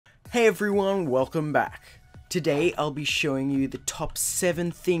Hey everyone, welcome back. Today I'll be showing you the top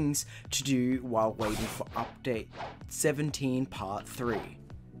 7 things to do while waiting for update 17 part 3.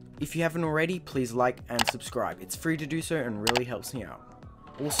 If you haven't already, please like and subscribe. It's free to do so and really helps me out.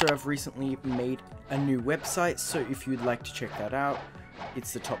 Also, I've recently made a new website, so if you'd like to check that out,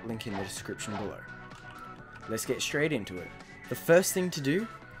 it's the top link in the description below. Let's get straight into it. The first thing to do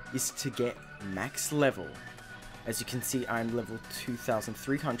is to get max level. As you can see, I'm level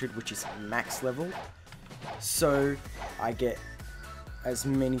 2300, which is max level. So I get as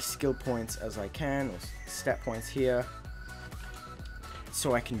many skill points as I can, or stat points here,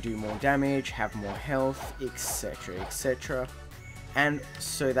 so I can do more damage, have more health, etc, etc. And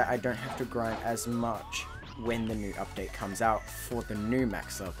so that I don't have to grind as much when the new update comes out for the new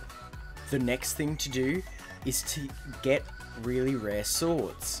max level. The next thing to do is to get really rare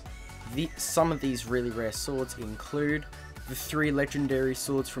swords. Some of these really rare swords include the 3 legendary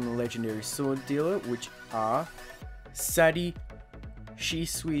swords from the legendary sword dealer, which are Sadi,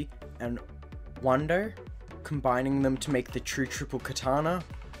 Shisui, and Wando, combining them to make the true triple katana,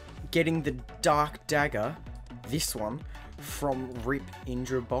 getting the dark dagger, this one, from Rip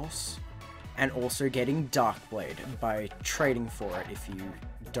Indra Boss, and also getting Dark Blade by trading for it if you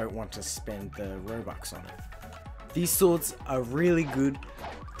don't want to spend the Robux on it. These swords are really good,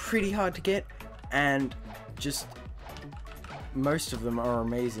 pretty hard to get, and just most of them are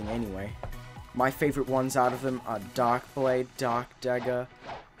amazing anyway. My favorite ones out of them are Dark Blade, Dark Dagger,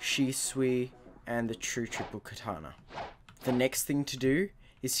 Shisui, and the True Triple Katana. The next thing to do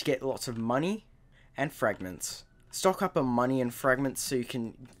is to get lots of money and fragments. Stock up on money and fragments so you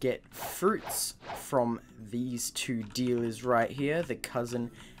can get fruits from these 2 dealers right here, the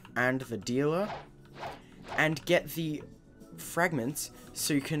cousin and the dealer, and get the fragments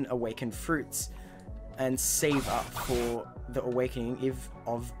so you can awaken fruits and save up for the awakening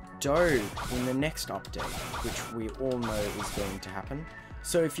of dough in the next update, which we all know is going to happen.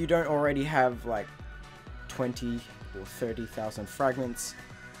 So if you don't already have like 20 or 30,000 fragments,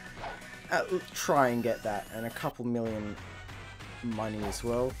 try and get that, and a couple million money as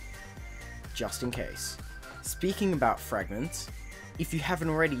well, just in case. Speaking about fragments, if you haven't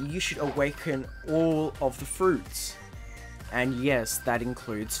already, you should awaken all of the fruits. And yes, that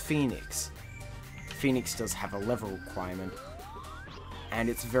includes Phoenix. Phoenix does have a level requirement, and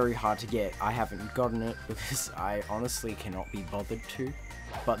it's very hard to get. I haven't gotten it because I honestly cannot be bothered to,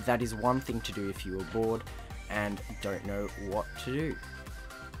 but that is one thing to do if you are bored and don't know what to do.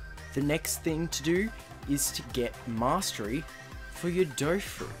 The next thing to do is to get mastery for your dough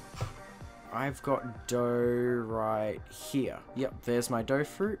fruit. I've got dough right here. Yep, there's my dough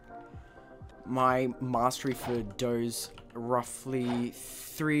fruit. My mastery for dough's roughly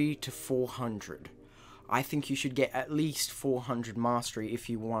 300 to 400. I think you should get at least 400 mastery if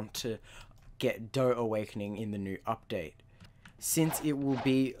you want to get dough awakening in the new update. Since it will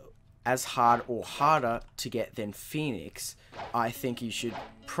be as hard or harder to get than Phoenix, I think you should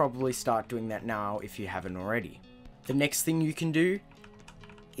probably start doing that now if you haven't already. The next thing you can do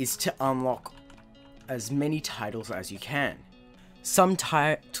is to unlock as many titles as you can. Some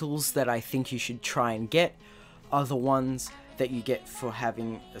titles that I think you should try and get are the ones that you get for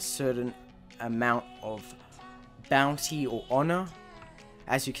having a certain amount of bounty or honor.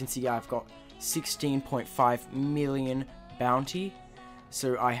 As you can see, I've got 16.5 million bounty.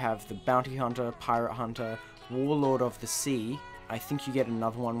 So I have the Bounty Hunter, Pirate Hunter, Warlord of the Sea. I think you get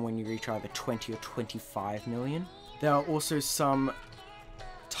another one when you reach either 20 or 25 million. There are also some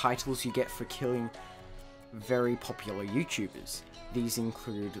titles you get for killing very popular YouTubers. These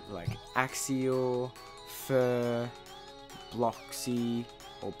include like Axial, Fur, Bloxy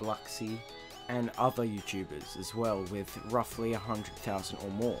or Bluxy, and other YouTubers as well, with roughly 100,000 or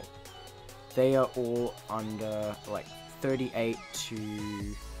more. They are all under like 38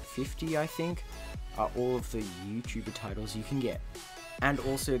 to 50, I think, are all of the YouTuber titles you can get. And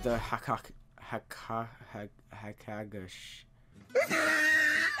also the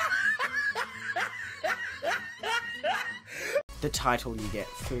the title you get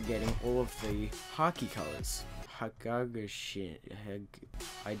for getting all of the Haki colors. I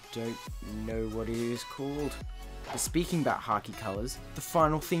don't know what it is called. But speaking about Haki colors, the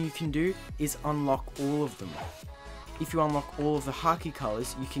final thing you can do is unlock all of them. If you unlock all of the Haki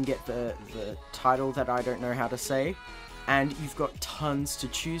colors, you can get the title that I don't know how to say, and you've got tons to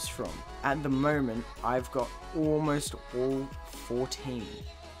choose from. At the moment, I've got almost all 14.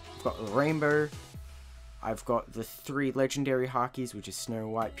 I've got the Rainbow, I've got the 3 legendary Hakis, which is Snow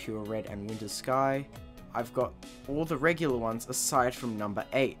White, Pure Red, and Winter Sky. I've got all the regular ones aside from number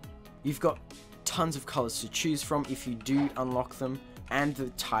 8. You've got tons of colors to choose from if you do unlock them, and the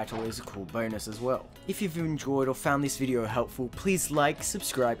title is a cool bonus as well. If you've enjoyed or found this video helpful, please like,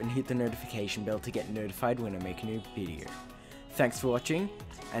 subscribe and hit the notification bell to get notified when I make a new video. Thanks for watching,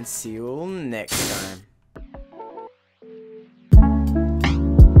 and see you all next time.